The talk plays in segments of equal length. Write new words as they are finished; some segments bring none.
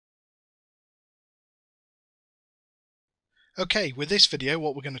Okay, with this video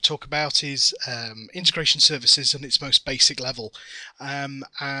what we're going to talk about is integration services and its most basic level,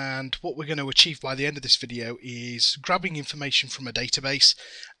 and what we're going to achieve by the end of this video is grabbing information from a database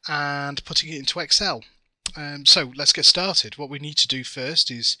and putting it into Excel. So let's get started. What we need to do first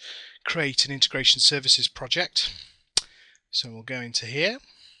is create an integration services project. So we'll go into here,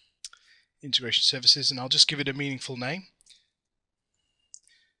 integration services, and I'll just give it a meaningful name,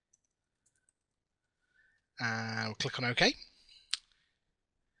 and we'll click on OK.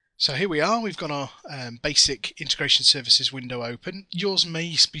 So here we are, we've got our basic integration services window open. Yours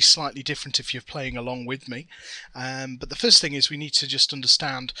may be slightly different if you're playing along with me, but the first thing is we need to just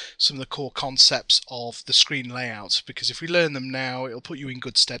understand some of the core concepts of the screen layout, because if we learn them now it'll put you in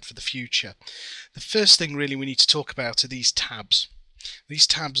good stead for the future. The first thing really we need to talk about are these tabs. These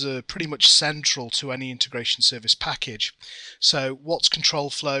tabs are pretty much central to any integration service package. So what's control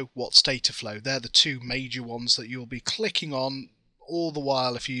flow, what's data flow? They're the two major ones that you'll be clicking on all the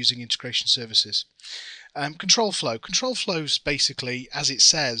while if you're using integration services. Control flow. Control flow is basically, as it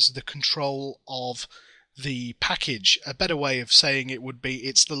says, the control of the package. A better way of saying it would be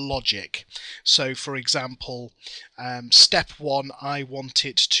it's the logic. So for example, step 1, I want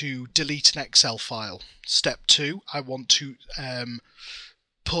it to delete an Excel file. Step 2, I want to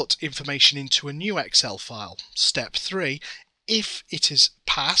put information into a new Excel file. Step 3, if it is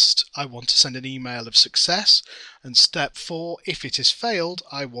passed, I want to send an email of success, and step 4, if it is failed,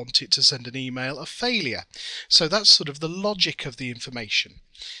 I want it to send an email of failure. So that's sort of the logic of the information.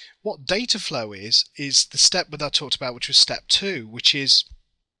 What data flow is the step that I talked about, which was step 2, which is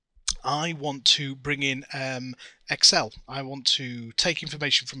I want to bring in Excel. I want to take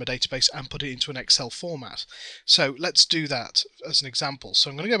information from a database and put it into an Excel format. So let's do that as an example. So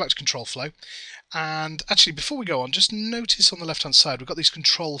I'm going to go back to control flow, and actually before we go on, just notice on the left hand side we've got these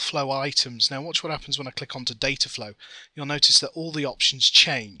control flow items. Now watch what happens when I click onto data flow. You'll notice that all the options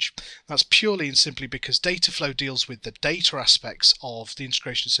change. That's purely and simply because data flow deals with the data aspects of the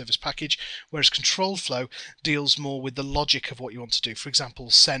integration service package, whereas control flow deals more with the logic of what you want to do. For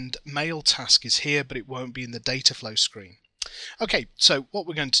example, send mail task is here, but it won't be in the data flow screen. Okay, so what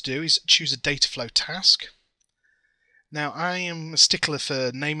we're going to do is choose a data flow task. Now I am a stickler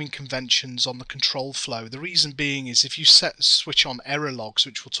for naming conventions on the control flow. The reason being is if you switch on error logs,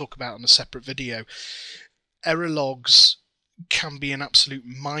 which we'll talk about in a separate video, error logs can be an absolute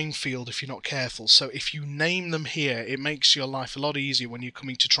minefield if you're not careful. So if you name them here, it makes your life a lot easier when you're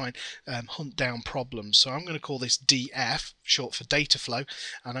coming to try and hunt down problems. So I'm going to call this DF, short for data flow,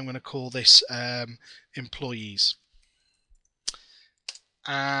 and I'm going to call this employees.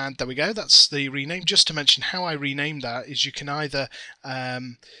 And there we go, that's the rename. Just to mention how I renamed that is you can either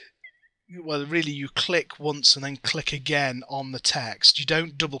well, really you click once and then click again on the text. You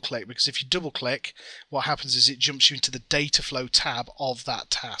don't double click, because if you double click, what happens is it jumps you into the data flow tab of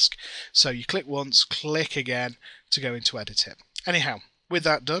that task. So you click once, click again to go into edit it. Anyhow, with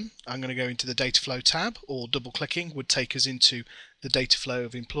that done, I'm going to go into the data flow tab, or double clicking would take us into the data flow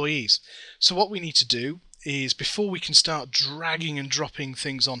of employees. So what we need to do is, before we can start dragging and dropping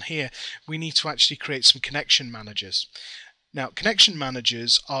things on here, we need to actually create some connection managers. Now, connection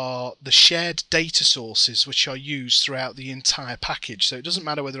managers are the shared data sources which are used throughout the entire package. So it doesn't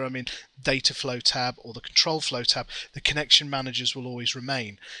matter whether I'm in data flow tab or the control flow tab, the connection managers will always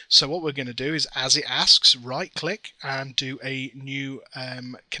remain. So what we're going to do is, as it asks, right click and do a new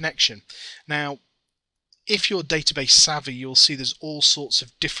connection. Now, if you're database savvy, you'll see there's all sorts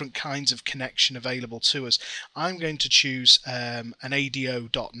of different kinds of connection available to us. I'm going to choose an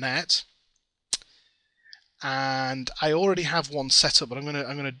ADO.NET, and I already have one set up, but I'm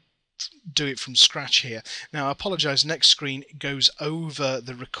going to do it from scratch here. Now I apologize, next screen goes over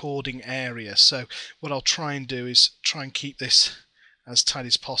the recording area, so what I'll try and do is try and keep this as tight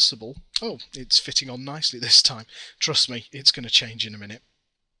as possible. Oh, it's fitting on nicely this time. Trust me, it's going to change in a minute.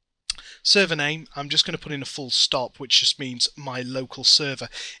 Server name, I'm just going to put in a full stop, which just means my local server.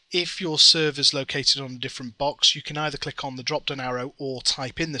 If your server is located on a different box, you can either click on the drop down arrow or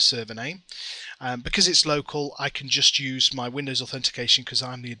type in the server name. Because it's local, I can just use my Windows authentication because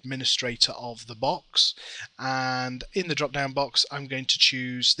I'm the administrator of the box. And in the drop down box, I'm going to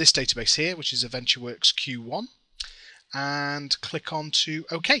choose this database here, which is AdventureWorks Q1, and click on to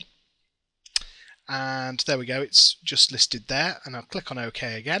OK. And there we go, it's just listed there, and I'll click on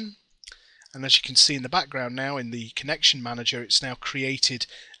OK again. And as you can see in the background now, in the connection manager, it's now created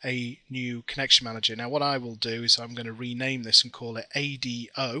a new connection manager. Now what I will do is I'm going to rename this and call it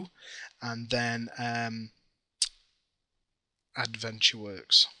ADO, and then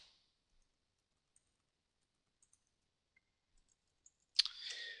AdventureWorks.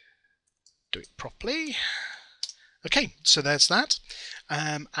 Do it properly. Okay, so there's that.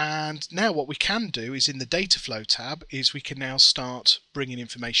 And now what we can do is in the DataFlow tab is we can now start bringing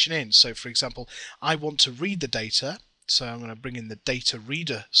information in. So for example, I want to read the data, so I'm going to bring in the data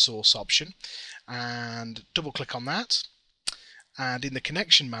reader source option and double click on that. And in the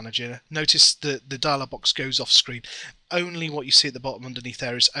connection manager, notice that the dialog box goes off screen. Only what you see at the bottom underneath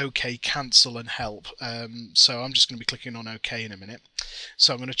there is OK, cancel and help. So I'm just going to be clicking on OK in a minute.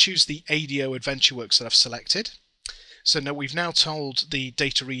 So I'm going to choose the ADO AdventureWorks that I've selected. So now we've now told the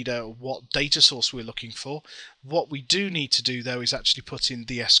data reader what data source we're looking for. What we do need to do though is actually put in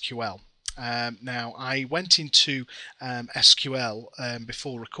the SQL. Now I went into SQL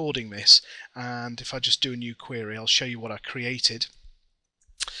before recording this, and if I just do a new query, I'll show you what I created.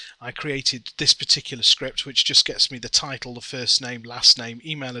 I created this particular script which just gets me the title, the first name, last name,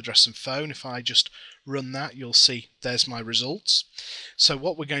 email address and phone. If I just run that, you'll see there's my results. So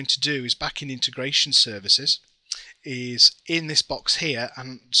what we're going to do is back in integration services is in this box here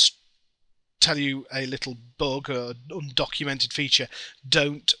and tell you a little bug or undocumented feature.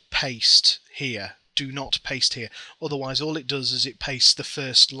 Don't paste here. Do not paste here. Otherwise all it does is it pastes the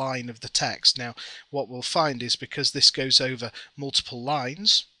first line of the text. Now what we'll find is because this goes over multiple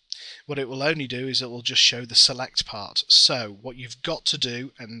lines, what it will only do is it will just show the select part. So what you've got to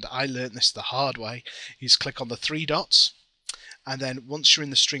do, and I learned this the hard way, is click on the three dots, and then once you're in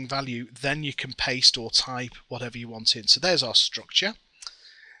the string value, then you can paste or type whatever you want in. So there's our structure.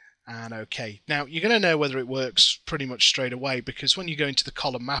 And OK. Now you're going to know whether it works pretty much straight away, because when you go into the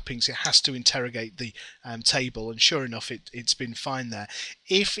column mappings it has to interrogate the table, and sure enough it's been fine there.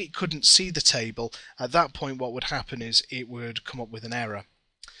 If it couldn't see the table, at that point what would happen is it would come up with an error.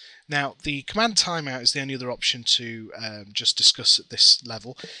 Now the command timeout is the only other option to just discuss at this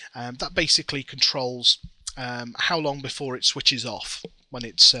level. That basically controls how long before it switches off when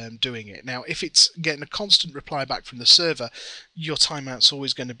it's doing it. Now if it's getting a constant reply back from the server, your timeout's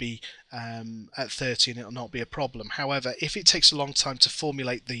always going to be at 30 and it'll not be a problem. However, if it takes a long time to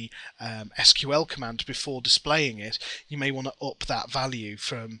formulate the SQL command before displaying it, you may want to up that value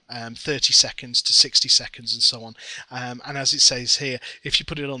from 30 seconds to 60 seconds and so on. And as it says here, if you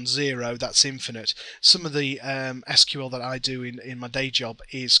put it on 0, that's infinite. Some of the SQL that I do in my day job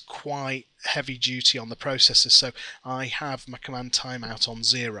is quite heavy duty on the processor, so I have my command timeout on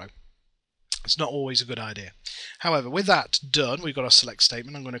 0. It's not always a good idea. However, with that done, we've got our select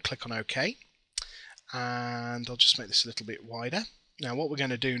statement. I'm going to click on OK, and I'll just make this a little bit wider. Now what we're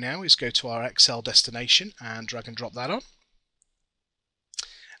going to do now is go to our Excel destination and drag and drop that on.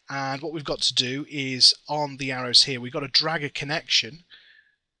 And what we've got to do is on the arrows here, we've got to drag a connection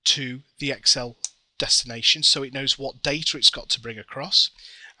to the Excel destination so it knows what data it's got to bring across.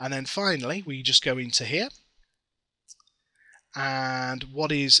 And then finally we just go into here, and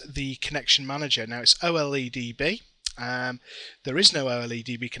what is the connection manager? Now it's OLEDB. There is no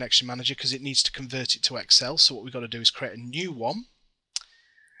OLEDB connection manager because it needs to convert it to Excel, so what we've got to do is create a new one,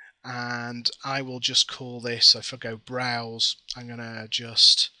 and I will just call this, so if I go browse, I'm going to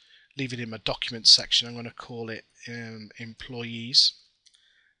just leave it in my documents section. I'm going to call it employees,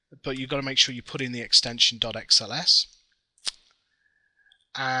 but you've got to make sure you put in the extension .xls.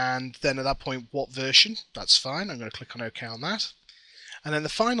 And then at that point, what version? That's fine. I'm going to click on OK on that. And then the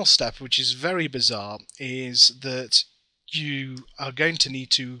final step, which is very bizarre, is that you are going to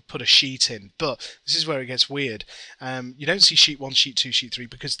need to put a sheet in, but this is where it gets weird. You don't see sheet 1, sheet 2, sheet 3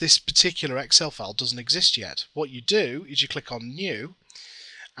 because this particular Excel file doesn't exist yet. What you do is you click on New,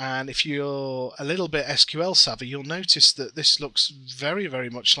 and if you're a little bit SQL savvy, you'll notice that this looks very, very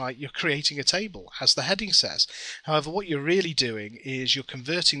much like you're creating a table, as the heading says. However, what you're really doing is you're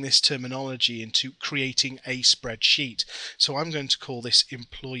converting this terminology into creating a spreadsheet. So I'm going to call this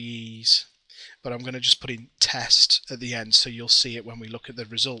employees, but I'm going to just put in test at the end so you'll see it when we look at the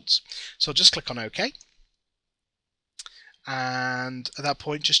results. So I'll just click on OK. And at that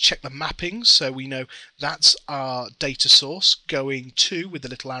point just check the mappings so we know that's our data source going to, with the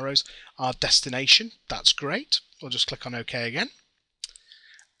little arrows, our destination. That's great. We'll just click on OK again.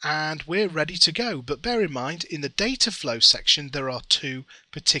 And we're ready to go. But bear in mind, in the DataFlow section there are two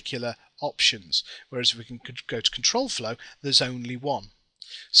particular options, whereas if we can go to Control Flow there's only one.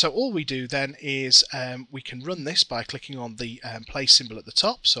 So all we do then is we can run this by clicking on the play symbol at the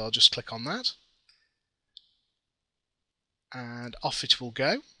top, so I'll just click on that. And off it will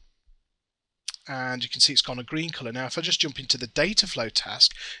go, and you can see it's gone a green colour. Now if I just jump into the DataFlow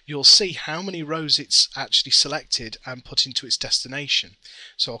task, you'll see how many rows it's actually selected and put into its destination.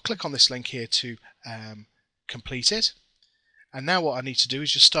 So I'll click on this link here to complete it, and now what I need to do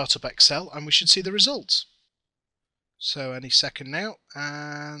is just start up Excel and we should see the results. So any second now,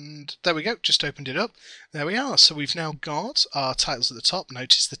 and there we go, just opened it up. There we are. So we've now got our titles at the top.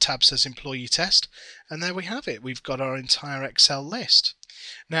 Notice the tab says employee test, and there we have it. We've got our entire Excel list.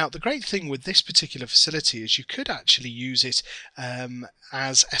 Now, the great thing with this particular facility is you could actually use it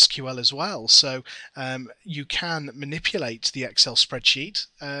as SQL as well. So you can manipulate the Excel spreadsheet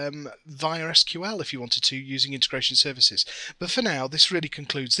via SQL if you wanted to, using integration services. But for now, this really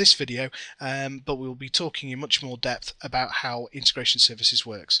concludes this video, but we'll be talking in much more depth about how integration services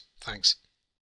works. Thanks.